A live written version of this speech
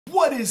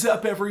What is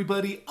up,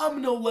 everybody?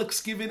 I'm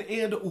NoLucksGiven,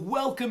 and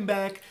welcome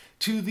back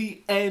to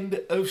the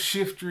end of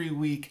Shiftry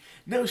Week.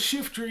 Now,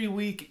 Shiftry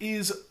Week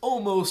is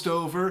almost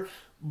over,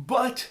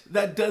 but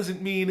that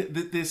doesn't mean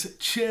that this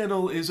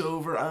channel is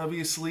over,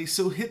 obviously,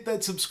 so hit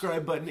that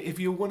subscribe button if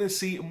you want to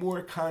see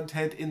more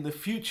content in the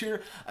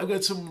future. I've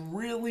got some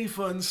really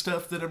fun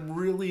stuff that I'm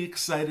really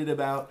excited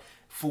about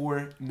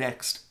for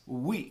next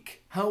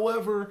week.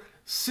 However,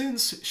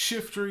 since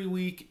Shiftry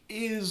Week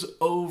is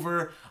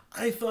over,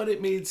 I thought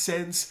it made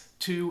sense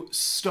to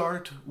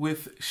start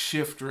with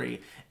Shiftry.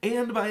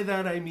 And by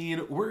that I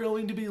mean we're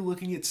going to be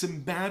looking at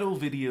some battle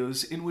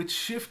videos in which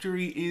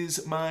Shiftry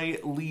is my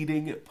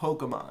leading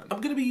Pokemon.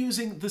 I'm going to be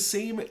using the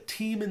same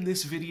team in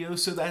this video,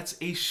 so that's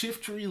a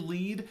Shiftry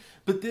lead,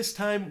 but this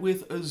time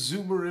with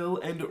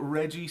Azumaril and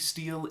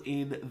Registeel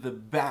in the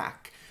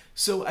back.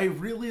 So I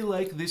really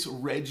like this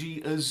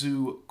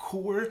Azu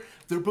core.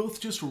 They're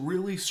both just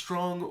really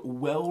strong,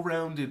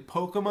 well-rounded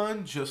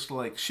Pokemon, just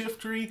like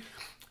Shiftry,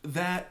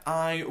 that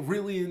I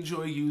really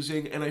enjoy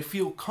using and I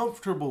feel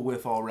comfortable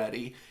with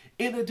already.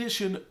 In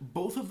addition,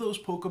 both of those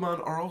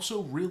Pokemon are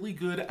also really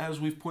good, as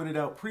we've pointed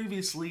out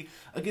previously,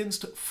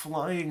 against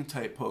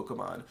flying-type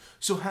Pokemon.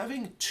 So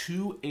having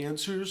two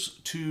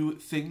answers to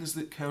things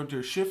that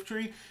counter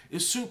Shiftry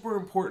is super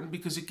important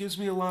because it gives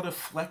me a lot of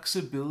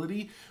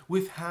flexibility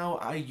with how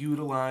I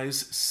utilize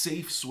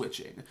safe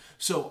switching.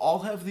 So I'll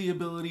have the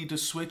ability to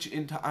switch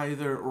into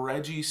either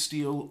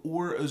Registeel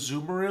or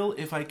Azumaril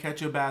if I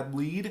catch a bad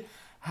lead.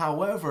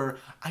 However,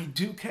 I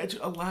do catch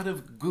a lot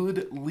of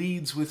good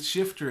leads with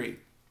Shiftry.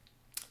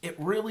 It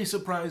really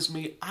surprised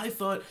me. I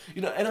thought,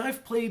 and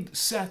I've played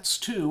sets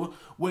too,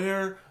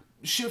 where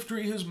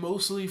Shiftry has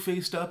mostly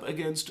faced up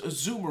against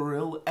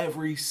Azumaril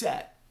every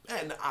set.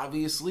 And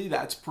obviously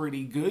that's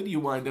pretty good. You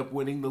wind up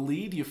winning the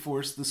lead, you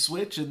force the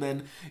switch, and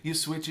then you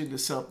switch into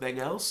something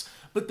else.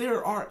 But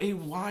there are a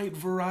wide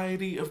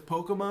variety of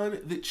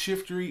Pokemon that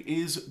Shiftry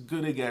is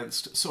good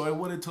against. So I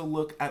wanted to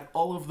look at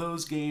all of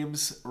those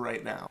games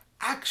right now.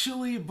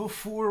 Actually,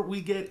 before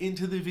we get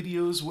into the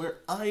videos where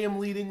I am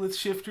leading with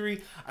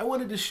Shiftry, I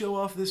wanted to show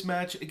off this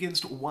match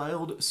against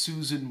Wild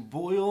Susan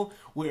Boyle,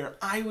 where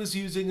I was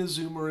using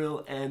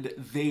Azumaril and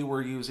they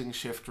were using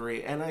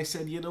Shiftry. And I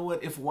said, you know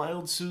what, if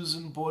Wild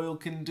Susan Boyle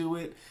can do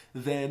it,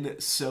 then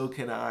so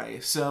can I.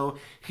 So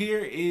here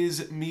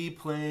is me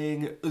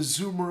playing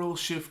Azumaril,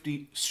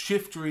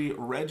 Shiftry,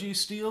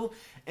 Registeel,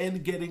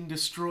 and getting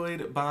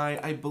destroyed by,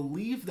 I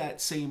believe,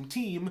 that same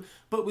team,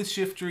 but with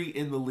Shiftry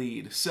in the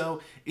lead. So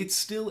it's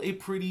still a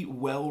pretty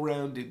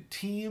well-rounded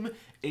team,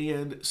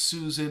 and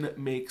Susan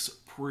makes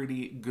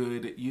pretty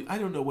good use. I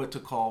don't know what to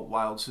call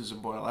Wild Susan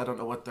Boyle. I don't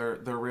know what their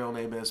real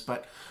name is,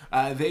 but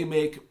they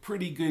make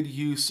pretty good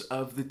use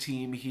of the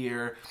team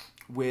here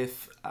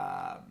with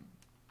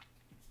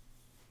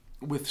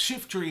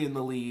Shiftry in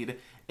the lead.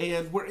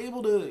 And we're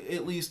able to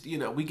at least,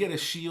 we get a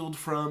shield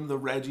from the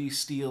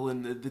Registeel,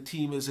 and the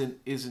team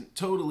isn't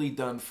totally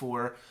done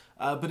for,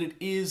 but it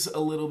is a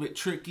little bit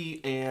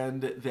tricky,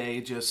 and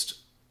they just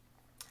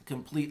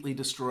completely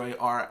destroy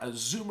our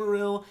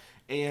Azumaril,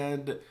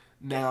 and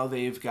now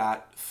they've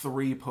got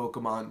 3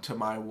 Pokemon to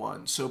my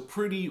 1. So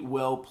pretty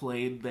well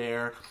played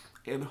there,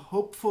 and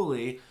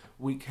hopefully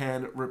we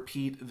can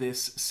repeat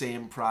this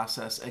same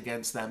process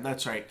against them.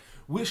 That's right.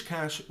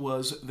 Whiscash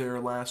was their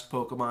last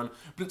Pokemon,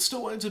 but it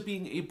still winds up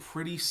being a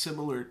pretty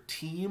similar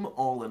team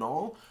all in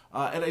all.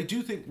 And I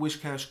do think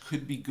Whiscash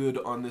could be good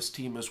on this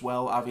team as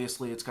well.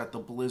 Obviously, it's got the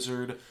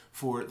Blizzard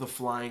for the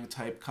flying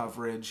type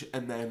coverage,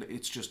 and then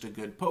it's just a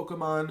good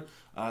Pokemon,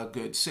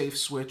 good safe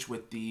switch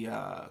with the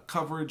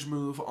coverage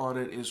move on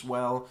it as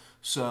well.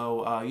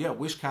 So yeah,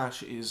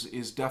 Whiscash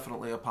is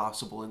definitely a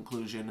possible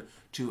inclusion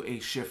to a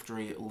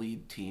Shiftry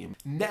lead team.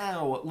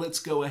 Now, let's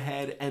go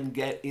ahead and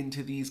get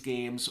into these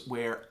games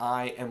where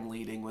I am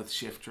leading with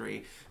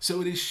Shiftry.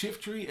 So it is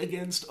Shiftry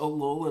against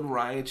Alolan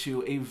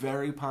Raichu, a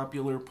very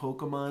popular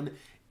Pokemon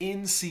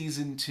in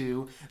Season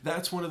 2.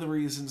 That's one of the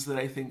reasons that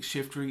I think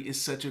Shiftry is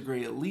such a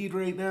great lead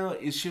right now,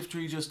 is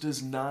Shiftry just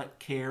does not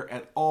care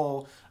at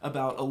all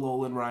about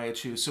Alolan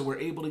Raichu. So we're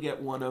able to get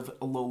one of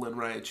Alolan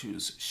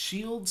Raichu's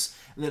shields,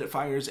 and then it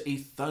fires a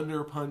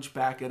Thunder Punch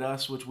back at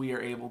us, which we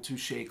are able to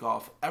shake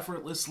off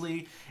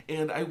effortlessly.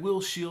 And I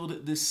will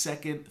shield this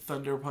second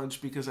Thunder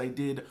Punch because I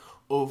did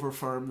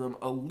overfarm them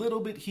a little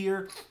bit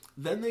here.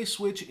 Then they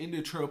switch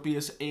into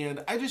Tropius,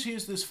 and I just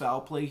use this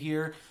foul play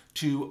here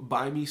to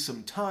buy me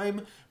some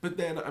time, but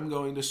then I'm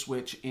going to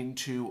switch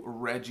into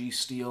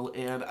Registeel,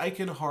 and I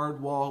can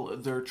hardwall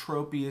their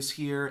Tropius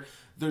here.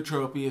 Their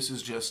Tropius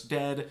is just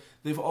dead.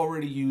 They've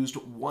already used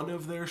one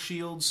of their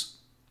shields,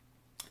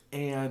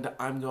 and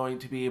I'm going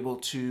to be able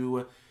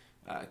to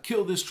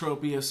kill this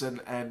Tropius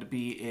and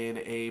be in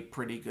a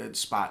pretty good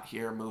spot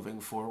here moving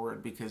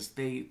forward, because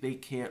they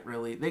can't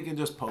really, they can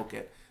just poke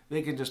it.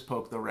 They can just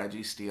poke the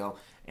Registeel,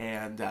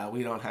 and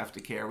we don't have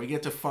to care. We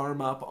get to farm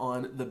up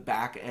on the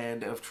back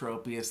end of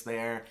Tropius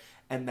there,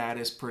 and that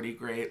is pretty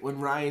great. When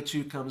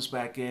Raichu comes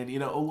back in,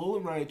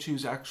 Alolan Raichu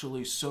is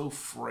actually so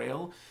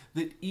frail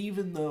that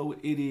even though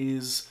it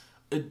is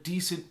a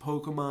decent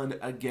Pokemon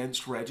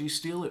against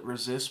Registeel. It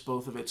resists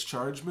both of its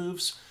charge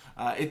moves.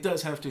 It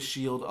does have to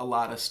shield a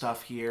lot of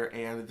stuff here,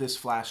 and this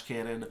Flash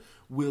Cannon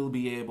will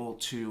be able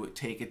to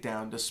take it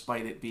down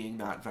despite it being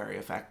not very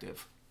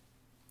effective.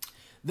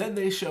 Then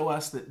they show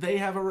us that they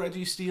have a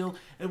Registeel,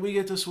 and we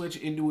get to switch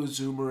into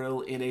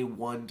Azumaril in a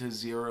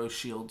 1-0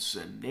 shield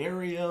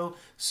scenario.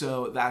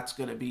 So that's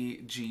going to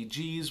be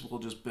GG's. We'll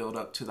just build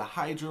up to the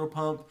Hydro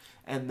Pump,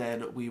 and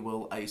then we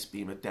will Ice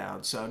Beam it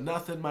down. So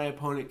nothing my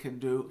opponent can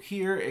do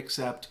here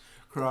except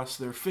cross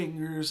their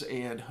fingers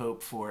and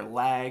hope for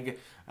lag,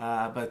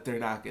 but they're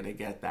not going to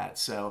get that.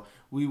 So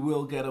we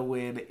will get a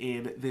win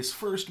in this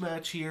first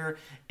match here,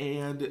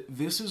 and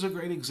this is a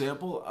great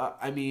example.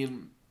 I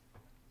mean,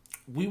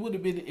 we would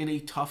have been in a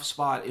tough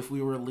spot if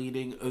we were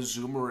leading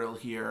Azumaril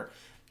here,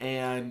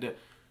 and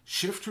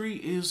Shiftry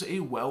is a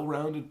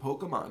well-rounded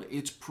Pokemon.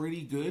 It's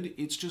pretty good.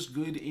 It's just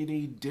good in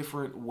a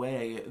different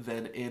way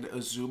than an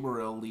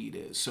Azumaril lead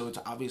is. So it's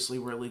obviously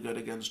really good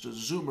against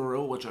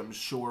Azumaril, which I'm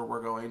sure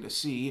we're going to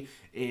see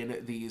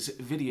in these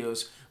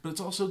videos, but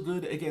it's also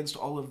good against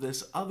all of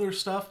this other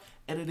stuff,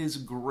 and it is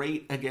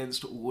great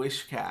against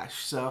Whiscash.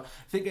 So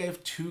I think I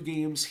have 2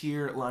 games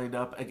here lined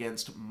up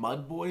against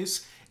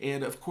Mudboys,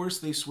 and of course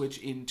they switch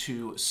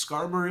into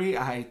Skarmory.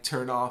 I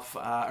turn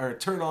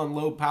on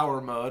low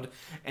power mode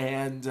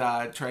and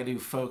try to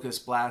Focus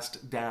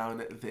Blast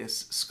down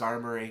this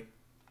Skarmory.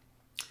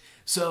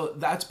 So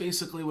that's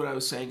basically what I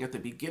was saying at the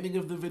beginning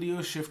of the video.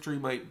 Shiftry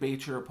might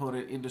bait your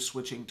opponent into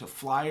switching to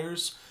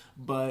Flyers,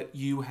 but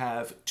you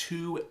have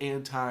 2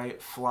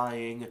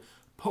 anti-flying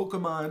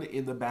Pokemon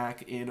in the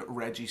back in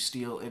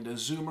Registeel and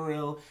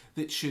Azumaril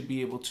that should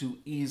be able to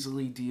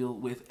easily deal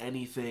with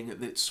anything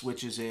that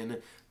switches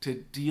in to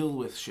deal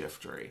with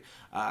Shiftry.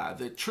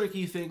 The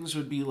tricky things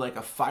would be like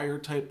a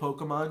Fire-type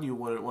Pokemon. You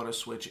wouldn't want to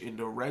switch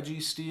into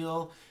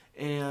Registeel.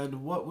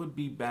 And what would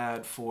be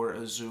bad for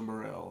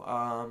Azumaril?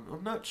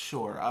 I'm not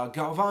sure.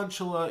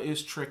 Galvantula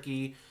is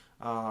tricky.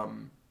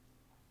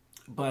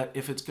 But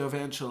if it's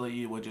Galvantula,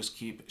 you would just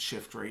keep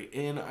Shiftry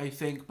in, I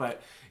think.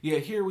 But yeah,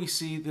 here we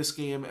see this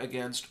game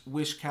against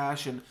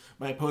Whiscash, and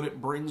my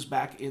opponent brings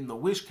back in the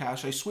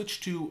Whiscash. I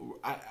switched to,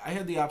 I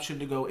had the option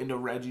to go into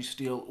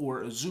Registeel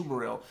or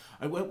Azumaril.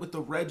 I went with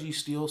the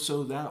Registeel,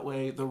 so that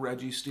way the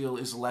Registeel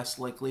is less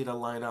likely to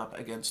line up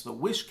against the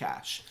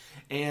Whiscash.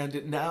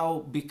 And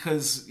now,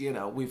 because, you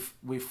know,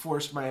 we've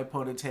forced my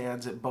opponent's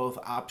hands at both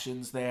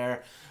options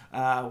there,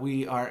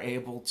 we are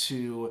able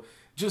to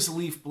just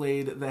Leaf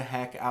Blade the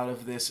heck out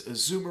of this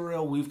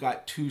Azumaril. We've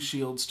got 2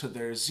 shields to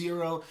their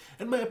 0,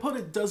 and my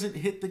opponent doesn't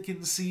hit the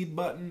concede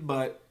button,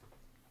 but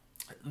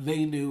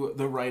they knew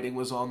the writing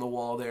was on the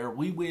wall there.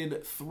 We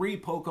win 3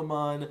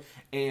 Pokemon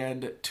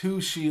and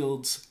 2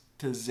 shields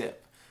to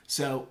zip.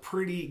 So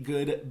pretty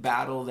good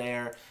battle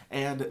there,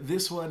 and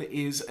this one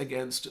is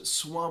against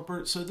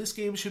Swampert, so this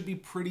game should be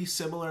pretty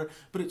similar,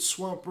 but it's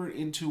Swampert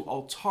into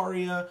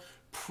Altaria.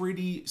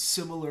 Pretty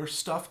similar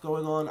stuff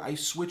going on. I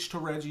switched to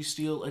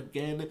Registeel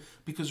again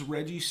because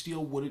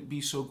Registeel wouldn't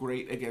be so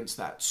great against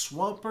that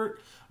Swampert.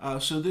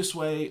 So this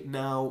way,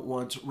 now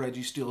once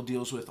Registeel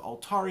deals with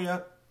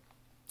Altaria,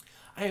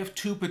 I have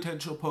 2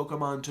 potential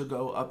Pokemon to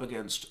go up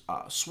against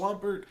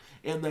Swampert,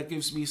 and that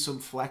gives me some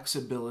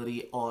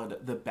flexibility on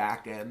the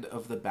back end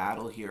of the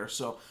battle here.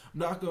 So I'm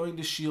not going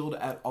to shield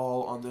at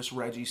all on this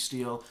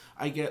Registeel.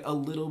 I get a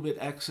little bit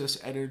excess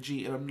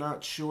energy, and I'm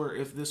not sure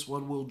if this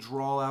one will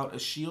draw out a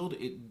shield.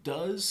 It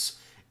does.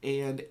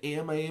 And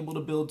am I able to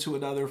build to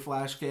another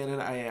Flash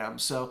Cannon? I am.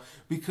 So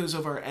because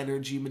of our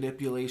energy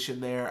manipulation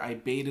there, I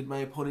baited my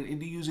opponent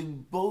into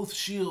using both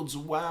shields.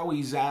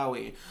 Wowie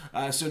zowie.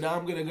 So now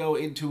I'm going to go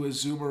into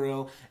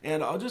Azumaril,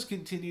 and I'll just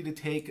continue to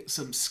take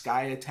some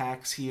Sky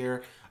attacks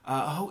here.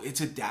 Oh,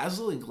 it's a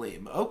Dazzling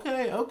Gleam.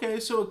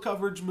 Okay, so a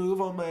coverage move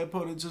on my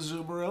opponent's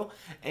Azumaril,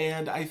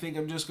 and I think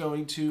I'm just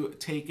going to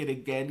take it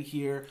again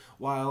here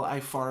while I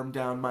farm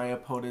down my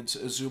opponent's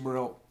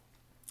Azumaril.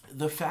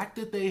 The fact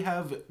that they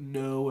have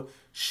no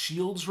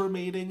shields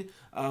remaining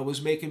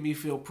was making me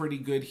feel pretty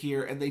good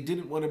here, and they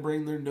didn't want to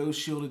bring their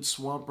no-shielded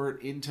Swampert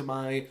into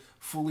my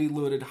fully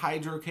loaded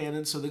Hydro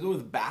Cannon, so they go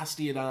with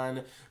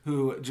Bastiodon,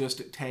 who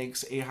just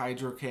tanks a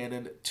Hydro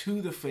Cannon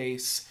to the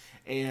face,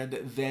 and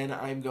then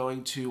I'm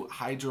going to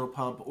Hydro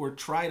Pump, or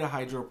try to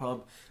Hydro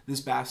Pump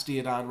this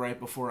Bastiodon right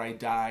before I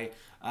die.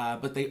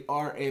 But they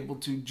are able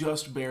to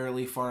just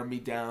barely farm me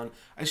down.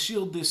 I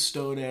shield this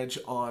Stone Edge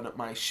on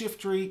my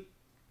Shiftry.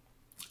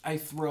 I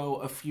throw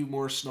a few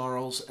more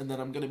Snarls, and then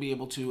I'm going to be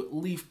able to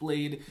Leaf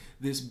Blade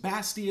this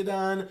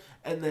Bastiodon,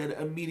 and then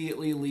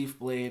immediately Leaf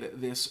Blade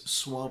this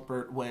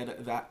Swampert when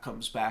that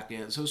comes back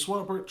in. So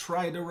Swampert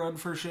tried to run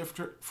from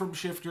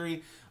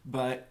Shiftry,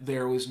 but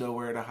there was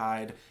nowhere to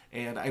hide,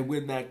 and I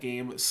win that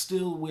game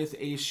still with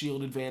a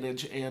shield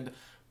advantage, and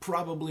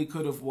probably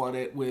could have won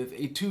it with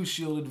a 2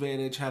 shield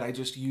advantage had I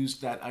just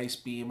used that Ice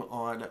Beam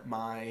on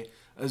my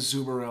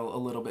Azumaril a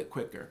little bit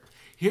quicker.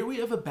 Here we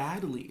have a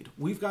bad lead.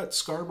 We've got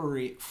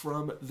Skarmory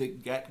from the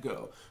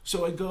get-go.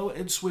 So I go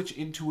and switch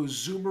into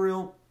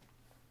Azumaril.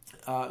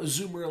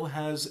 Azumaril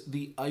has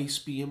the Ice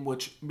Beam,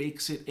 which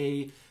makes it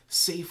a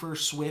safer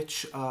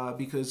switch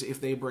because if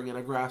they bring in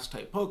a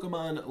grass-type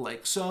Pokemon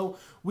like so,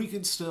 we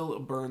can still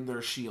burn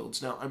their shields.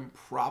 Now, I'm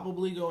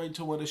probably going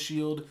to want to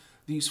shield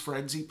these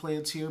Frenzy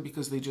Plants here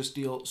because they just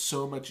deal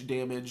so much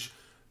damage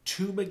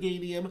to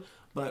Meganium,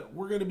 but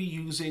we're going to be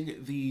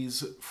using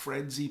these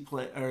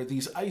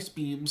these Ice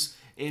Beams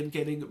and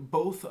getting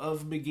both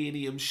of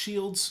Meganium's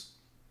shields.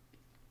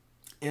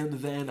 And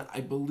then I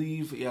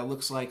believe, yeah, it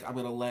looks like I'm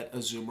going to let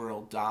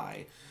Azumaril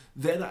die.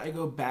 Then I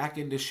go back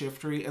into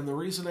Shiftry, and the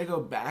reason I go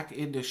back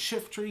into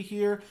Shiftry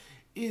here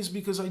is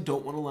because I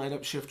don't want to line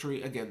up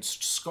Shiftry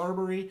against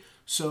Skarmory,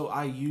 so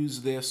I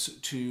use this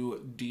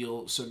to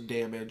deal some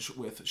damage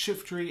with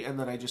Shiftry, and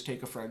then I just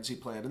take a Frenzy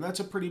Plant, and that's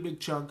a pretty big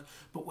chunk.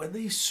 But when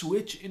they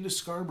switch into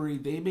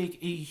Skarmory, they make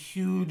a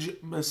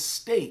huge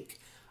mistake.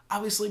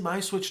 Obviously,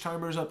 my switch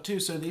timer is up too,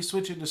 so they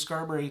switch into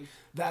Skarmory.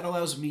 That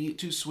allows me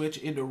to switch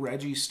into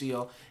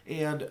Registeel,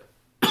 and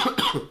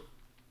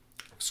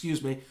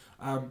excuse me,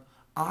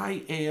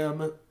 I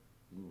am.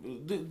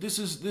 This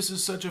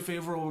is such a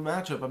favorable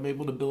matchup. I'm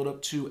able to build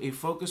up to a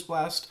Focus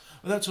Blast.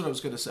 That's what I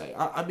was going to say.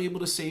 I'm able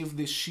to save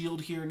this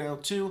shield here now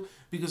too,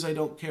 because I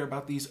don't care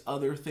about these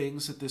other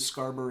things that this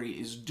Skarmory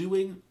is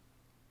doing.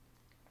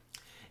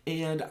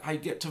 And I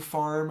get to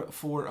farm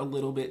for a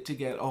little bit to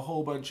get a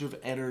whole bunch of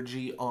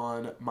energy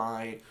on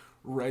my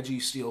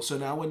Registeel. So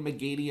now when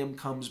Meganium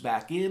comes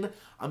back in,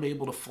 I'm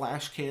able to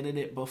Flash Cannon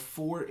it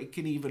before it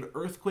can even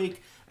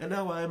Earthquake. And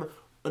now I'm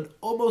an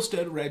almost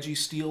dead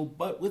Registeel,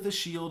 but with a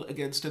shield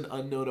against an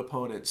unknown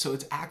opponent. So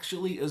it's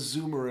actually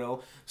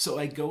Azumaril. So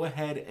I go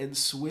ahead and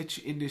switch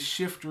into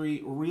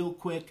Shiftry real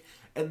quick.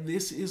 And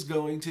this is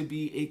going to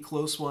be a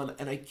close one.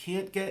 And I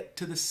can't get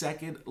to the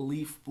second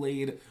Leaf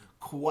Blade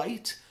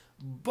quite.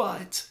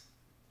 But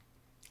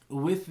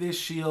with this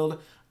shield,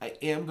 I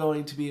am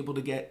going to be able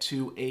to get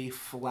to a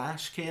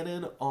Flash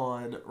Cannon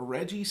on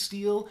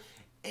Registeel,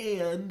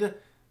 and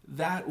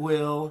that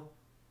will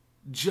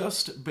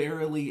just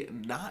barely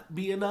not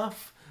be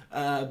enough,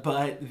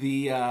 but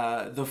the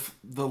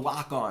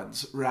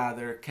lock-ons,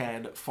 rather,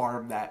 can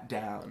farm that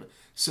down.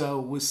 So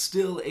was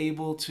still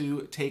able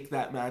to take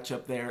that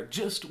matchup there,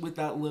 just with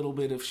that little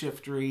bit of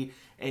Shiftry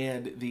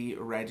and the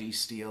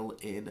Registeel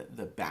in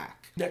the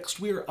back. Next,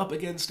 we are up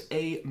against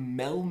a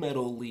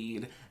Melmetal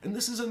lead, and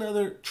this is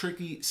another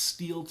tricky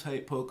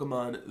Steel-type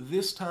Pokemon.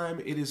 This time,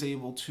 it is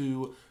able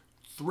to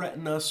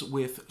threaten us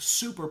with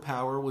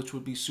Superpower, which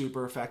would be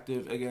super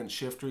effective against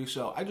Shiftry.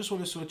 So I just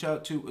want to switch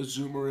out to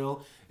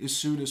Azumaril as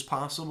soon as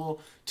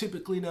possible.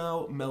 Typically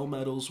now,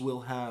 Melmetals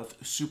will have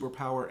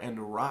Superpower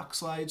and Rock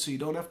Slide, so you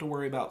don't have to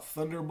worry about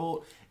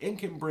Thunderbolt and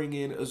can bring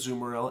in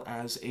Azumaril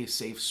as a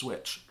safe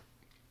switch.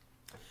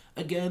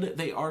 Again,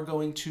 they are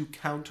going to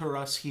counter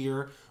us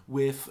here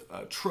with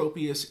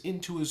Tropius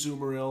into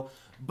Azumaril,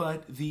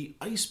 but the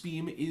Ice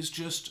Beam is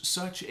just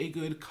such a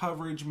good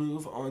coverage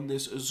move on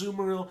this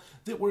Azumaril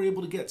that we're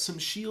able to get some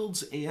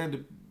shields,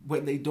 and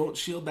when they don't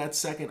shield that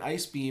second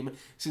Ice Beam,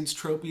 since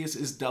Tropius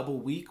is double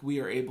weak, we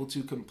are able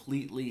to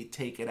completely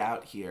take it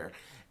out here.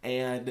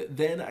 And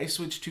then I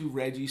switch to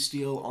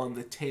Registeel on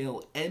the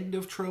tail end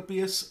of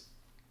Tropius,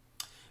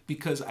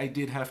 because I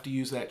did have to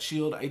use that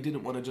shield. I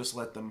didn't want to just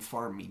let them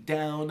farm me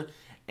down,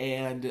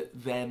 and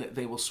then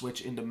they will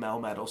switch into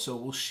Melmetal. So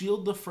we'll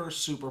shield the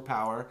first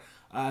Superpower.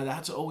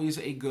 That's always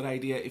a good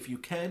idea if you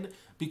can,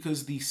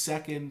 because the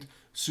second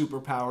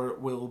Superpower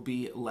will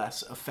be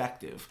less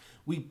effective.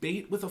 We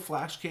bait with a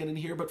Flash Cannon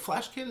here, but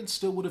Flash Cannon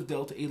still would have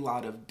dealt a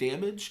lot of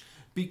damage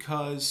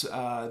because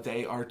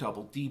they are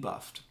double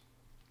debuffed.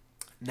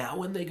 Now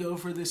when they go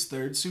for this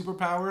third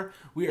Superpower,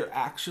 we are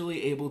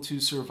actually able to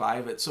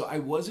survive it. So I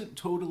wasn't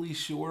totally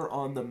sure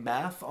on the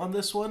math on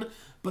this one,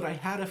 but I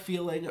had a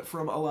feeling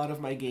from a lot of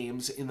my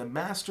games in the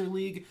Master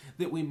League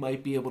that we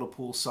might be able to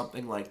pull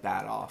something like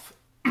that off.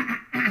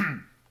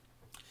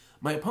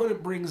 My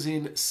opponent brings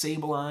in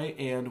Sableye,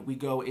 and we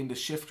go into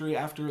Shiftry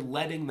after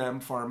letting them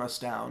farm us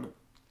down.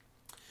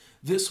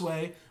 This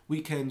way,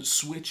 we can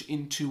switch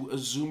into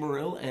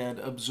Azumaril and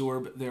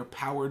absorb their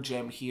Power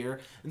Gem here,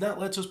 and that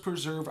lets us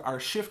preserve our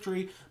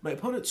Shiftry. My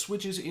opponent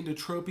switches into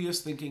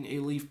Tropius thinking a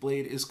Leaf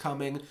Blade is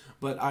coming,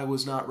 but I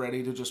was not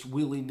ready to just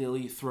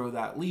willy-nilly throw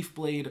that Leaf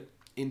Blade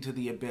into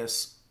the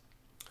abyss.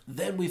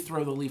 Then we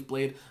throw the Leaf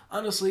Blade.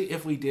 Honestly,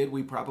 if we did,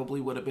 we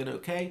probably would have been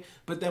okay,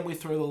 but then we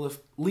throw the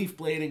Leaf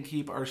Blade and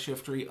keep our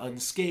Shiftry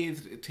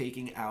unscathed,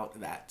 taking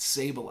out that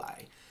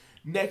Sableye.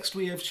 Next,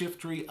 we have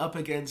Shiftry up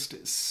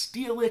against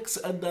Steelix,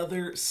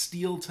 another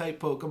Steel-type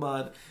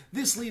Pokemon.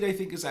 This lead, I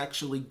think, is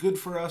actually good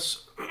for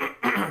us.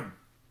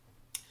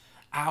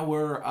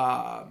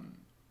 Our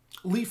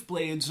Leaf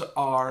Blades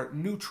are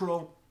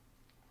neutral,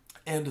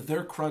 and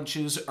their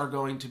crunches are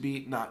going to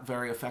be not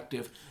very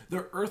effective.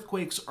 Their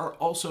Earthquakes are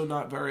also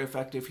not very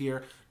effective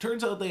here.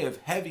 Turns out they have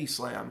Heavy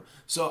Slam,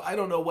 so I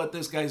don't know what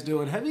this guy's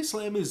doing. Heavy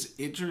Slam is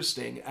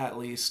interesting, at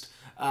least,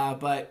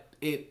 but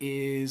it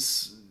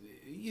is...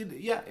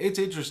 yeah, it's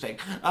interesting.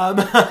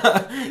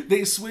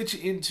 They switch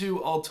into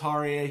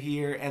Altaria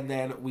here, and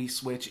then we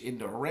switch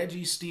into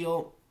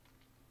Registeel.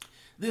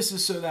 This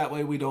is so that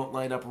way we don't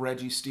line up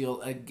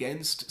Registeel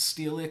against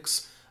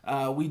Steelix.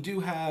 We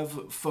do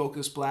have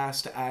Focus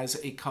Blast as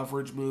a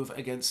coverage move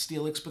against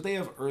Steelix, but they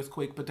have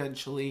Earthquake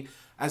potentially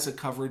as a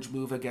coverage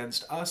move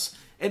against us,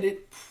 and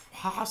it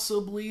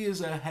possibly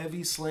is a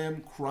Heavy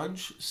Slam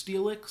Crunch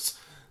Steelix.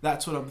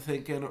 That's what I'm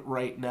thinking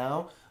right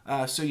now.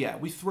 So yeah,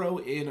 we throw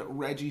in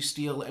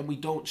Registeel, and we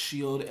don't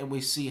shield, and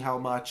we see how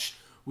much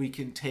we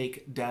can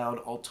take down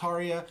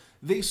Altaria.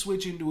 They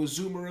switch into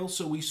Azumaril,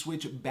 so we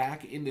switch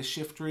back into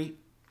Shiftry.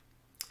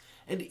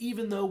 And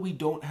even though we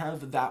don't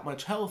have that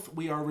much health,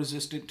 we are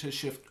resistant to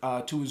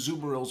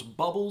Azumaril's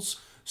bubbles,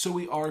 so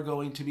we are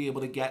going to be able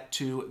to get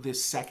to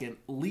this second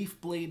Leaf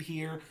Blade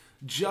here,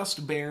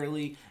 just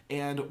barely,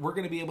 and we're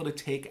going to be able to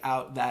take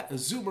out that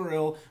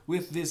Azumaril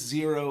with this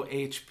 0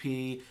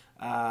 HP,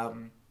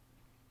 0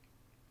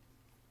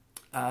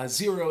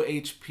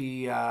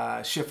 HP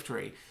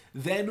Shiftry.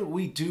 Then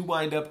we do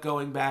wind up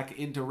going back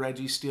into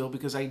Registeel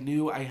because I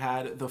knew I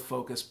had the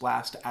Focus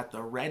Blast at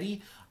the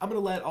ready. I'm going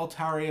to let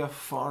Altaria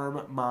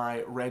farm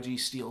my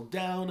Registeel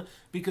down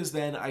because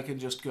then I can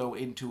just go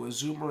into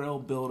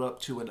Azumaril, build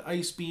up to an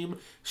Ice Beam,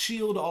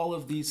 shield all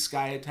of these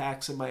Sky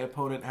attacks, and my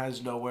opponent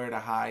has nowhere to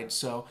hide.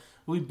 So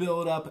we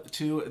build up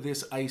to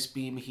this Ice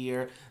Beam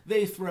here.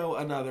 They throw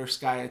another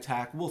Sky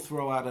attack. We'll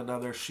throw out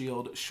another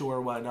shield.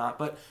 Sure, why not?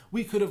 But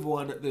we could have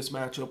won this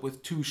matchup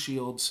with 2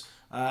 shields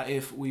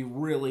if we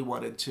really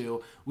wanted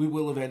to. We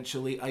will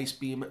eventually Ice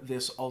Beam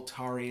this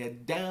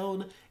Altaria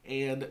down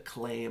and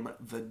claim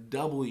the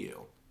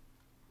W.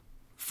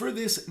 For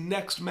this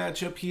next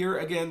matchup here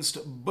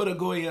against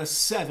Budagoya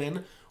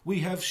 7,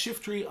 we have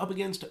Shiftry up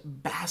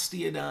against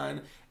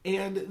Bastiodon,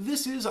 and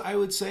this is, I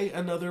would say,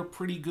 another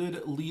pretty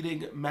good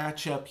leading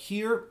matchup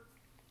here.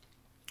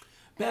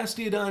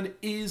 Bastiodon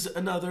is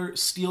another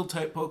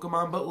Steel-type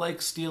Pokemon, but like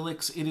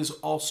Steelix, it is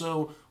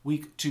also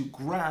weak to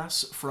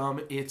Grass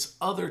from its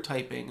other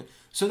typing,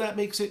 so that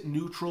makes it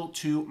neutral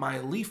to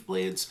my Leaf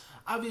Blades.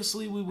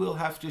 Obviously, we will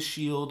have to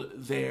shield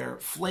their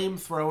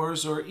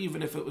Flamethrowers, or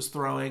even if it was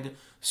throwing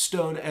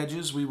Stone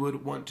Edges, we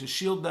would want to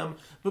shield them,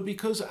 but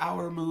because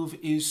our move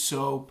is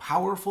so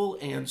powerful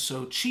and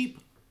so cheap,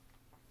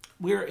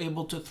 we're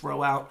able to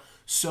throw out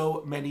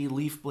so many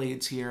Leaf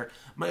Blades here.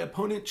 My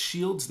opponent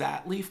shields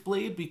that Leaf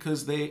Blade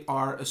because they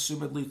are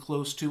assumedly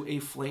close to a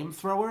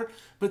Flamethrower,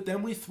 but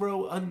then we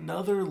throw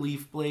another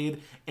Leaf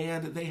Blade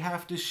and they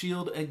have to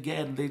shield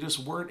again. They just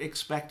weren't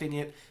expecting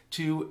it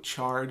to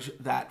charge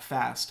that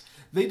fast.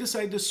 They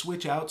decide to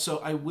switch out, so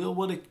I will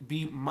want to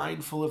be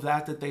mindful of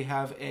that they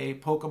have a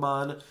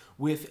Pokemon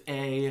with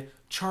a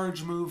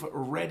charge move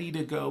ready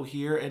to go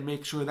here and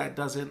make sure that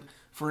doesn't,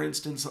 for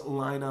instance,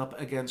 line up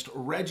against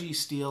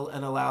Registeel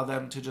and allow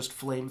them to just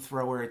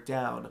Flamethrower it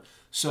down.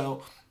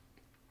 So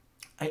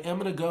I am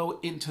going to go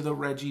into the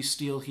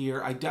Registeel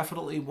here. I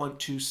definitely want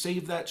to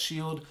save that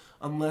shield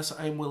unless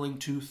I'm willing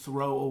to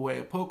throw away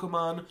a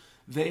Pokemon.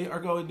 They are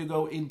going to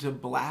go into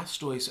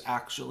Blastoise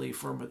actually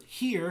from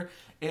here,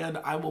 and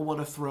I will want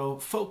to throw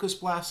Focus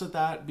Blast at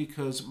that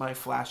because my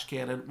Flash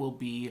Cannon will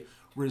be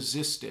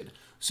resisted.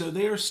 So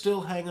they are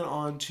still hanging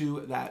on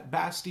to that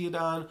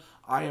Bastiodon.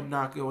 I am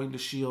not going to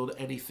shield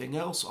anything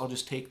else. I'll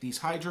just take these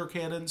Hydro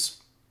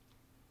Cannons.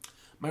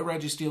 My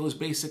Registeel is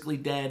basically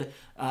dead,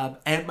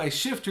 and my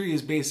Shiftry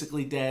is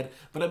basically dead,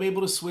 but I'm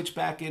able to switch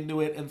back into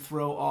it and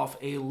throw off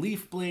a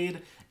Leaf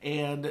Blade,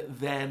 and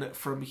then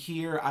from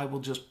here I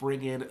will just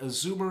bring in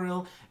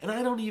Azumaril, and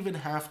I don't even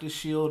have to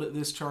shield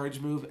this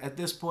charge move at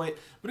this point,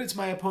 but it's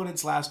my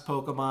opponent's last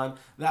Pokemon.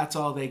 That's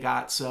all they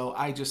got, so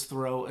I just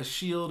throw a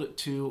shield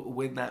to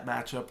win that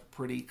matchup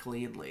pretty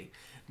cleanly.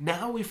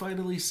 Now we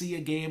finally see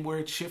a game where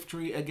it's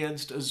Shiftry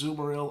against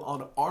Azumaril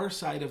on our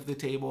side of the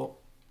table.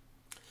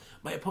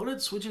 My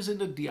opponent switches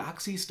into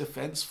Deoxys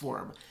defense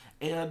form,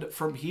 and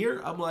from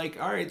here I'm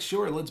like, all right,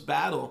 sure, let's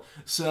battle.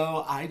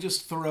 So I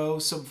just throw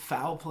some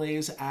foul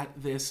plays at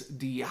this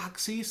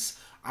Deoxys.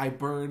 I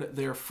burn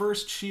their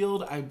first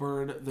shield, I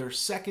burn their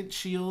second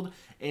shield,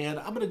 and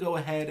I'm going to go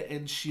ahead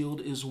and shield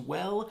as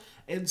well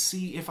and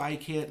see if I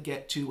can't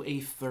get to a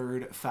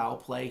third foul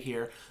play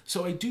here.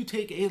 So I do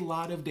take a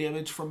lot of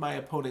damage from my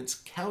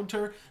opponent's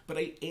counter, but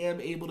I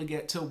am able to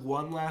get to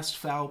one last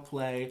foul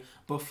play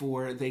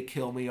before they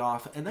kill me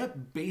off, and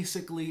that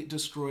basically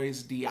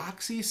destroys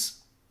Deoxys.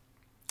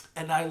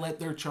 And I let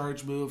their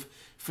charge move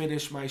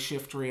finish my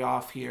Shiftry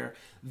off here.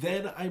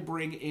 Then I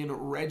bring in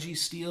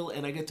Registeel,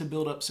 and I get to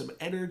build up some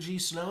energy.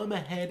 So now I'm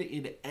ahead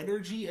in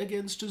energy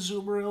against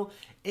Azumaril,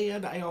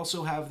 and I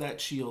also have that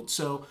shield.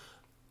 So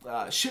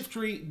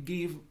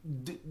Shiftry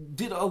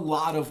did a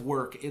lot of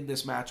work in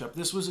this matchup.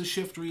 This was a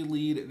Shiftry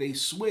lead. They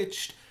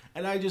switched,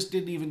 and I just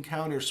didn't even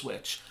counter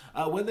switch.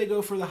 When they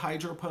go for the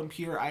Hydro Pump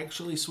here, I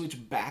actually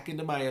switch back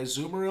into my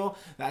Azumaril.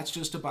 That's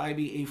just to buy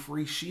me a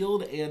free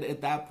shield, and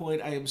at that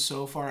point I am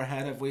so far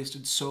ahead, I've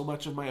wasted so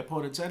much of my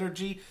opponent's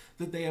energy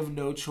that they have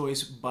no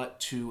choice but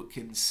to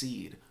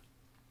concede.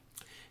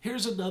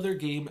 Here's another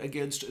game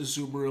against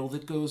Azumaril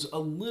that goes a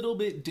little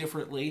bit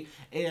differently,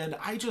 and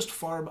I just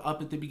farm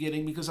up at the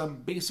beginning because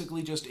I'm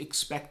basically just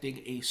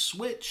expecting a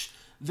switch.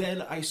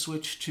 Then I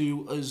switch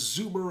to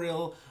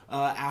Azumaril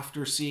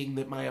after seeing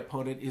that my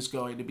opponent is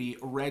going to be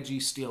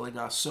Registeeling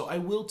us. So I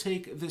will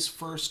take this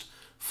first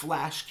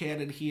Flash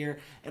Cannon here,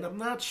 and I'm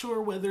not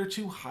sure whether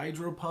to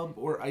Hydro Pump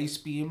or Ice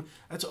Beam.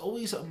 That's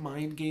always a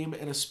mind game,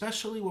 and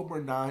especially when we're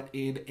not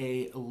in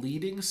a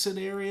leading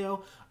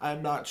scenario,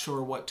 I'm not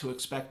sure what to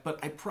expect, but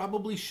I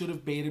probably should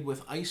have baited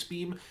with Ice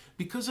Beam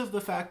because of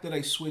the fact that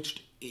I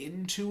switched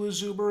into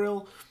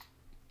Azumaril.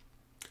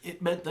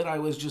 It meant that I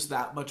was just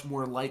that much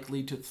more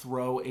likely to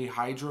throw a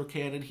Hydro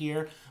Cannon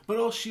here, but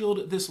I'll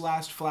shield this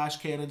last Flash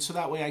Cannon so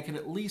that way I can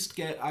at least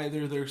get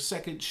either their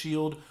second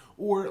shield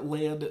or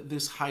land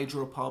this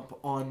Hydro Pump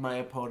on my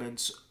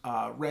opponent's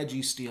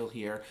Registeel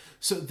here.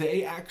 So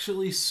they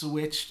actually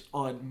switched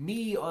on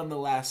me on the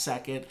last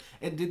second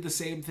and did the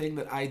same thing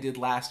that I did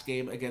last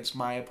game against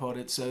my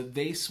opponent. So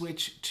they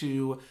switch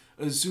to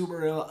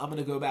Azumaril. I'm going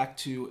to go back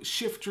to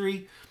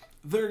Shiftry.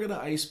 They're going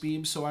to Ice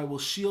Beam, so I will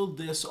shield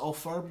this. I'll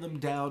farm them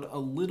down a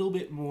little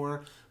bit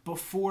more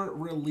before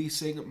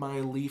releasing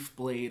my Leaf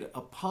Blade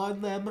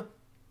upon them.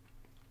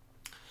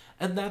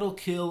 And that'll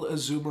kill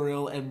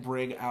Azumaril and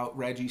bring out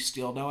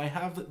Registeel. Now I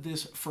have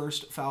this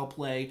first foul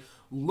play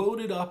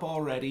loaded up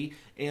already,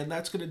 and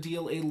that's going to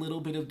deal a little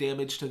bit of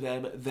damage to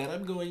them. Then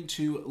I'm going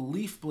to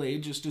Leaf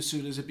Blade just as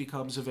soon as it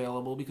becomes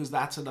available because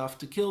that's enough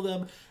to kill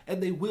them,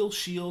 and they will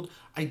shield.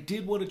 I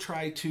did want to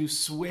try to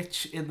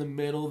switch in the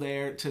middle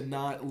there to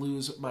not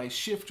lose my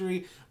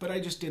Shiftry, but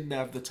I just didn't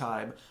have the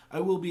time. I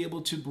will be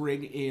able to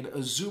bring in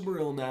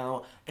Azumaril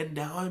now, and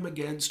now I'm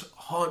against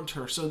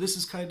Haunter. So this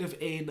is kind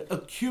of an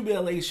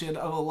accumulation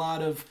of a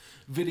lot of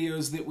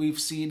videos that we've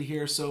seen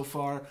here so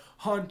far.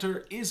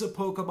 Haunter is a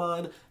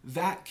Pokemon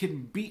that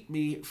can beat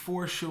me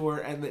for sure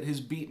and that has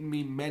beaten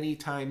me many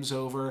times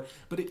over,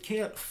 but it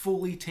can't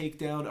fully take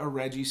down a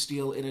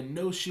Registeel in a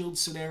no-shield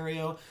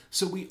scenario,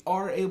 so we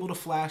are able to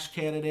Flash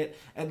Cannon it,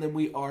 and then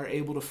we are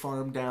able to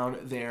farm down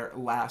their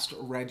last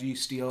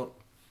Registeel.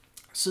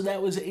 So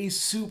that was a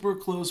super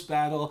close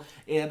battle,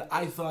 and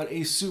I thought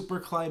a super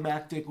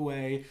climactic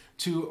way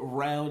to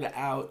round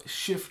out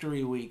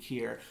Shiftry week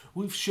here.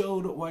 We've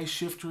shown why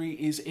Shiftry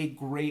is a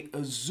great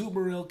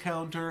Azumaril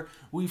counter.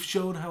 We've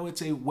shown how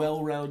it's a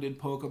well-rounded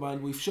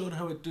Pokemon. We've shown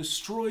how it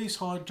destroys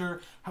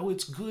Haunter, how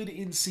it's good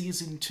in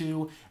Season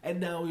 2, and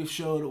now we've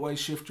shown why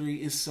Shiftry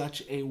is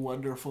such a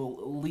wonderful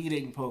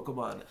leading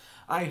Pokemon.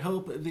 I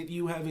hope that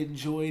you have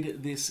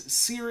enjoyed this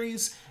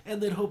series,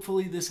 and that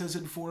hopefully this has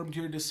informed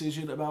your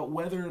decision about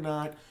whether or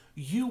not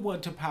you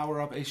want to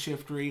power up a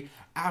Shiftry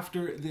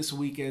after this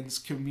weekend's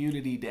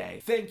Community Day.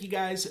 Thank you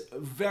guys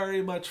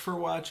very much for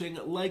watching.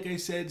 Like I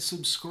said,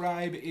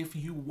 subscribe if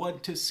you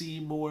want to see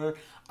more.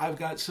 I've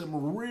got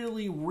some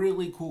really,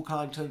 really cool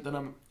content that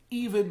I'm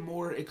even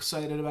more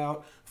excited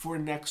about for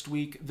next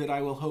week that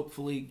I will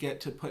hopefully get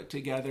to put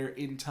together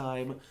in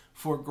time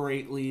for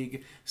Great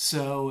League.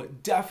 So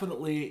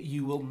definitely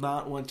you will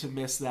not want to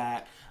miss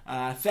that.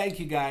 Thank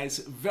you guys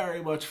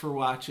very much for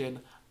watching.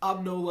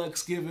 I'm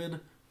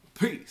NoLucksGiven.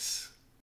 Peace.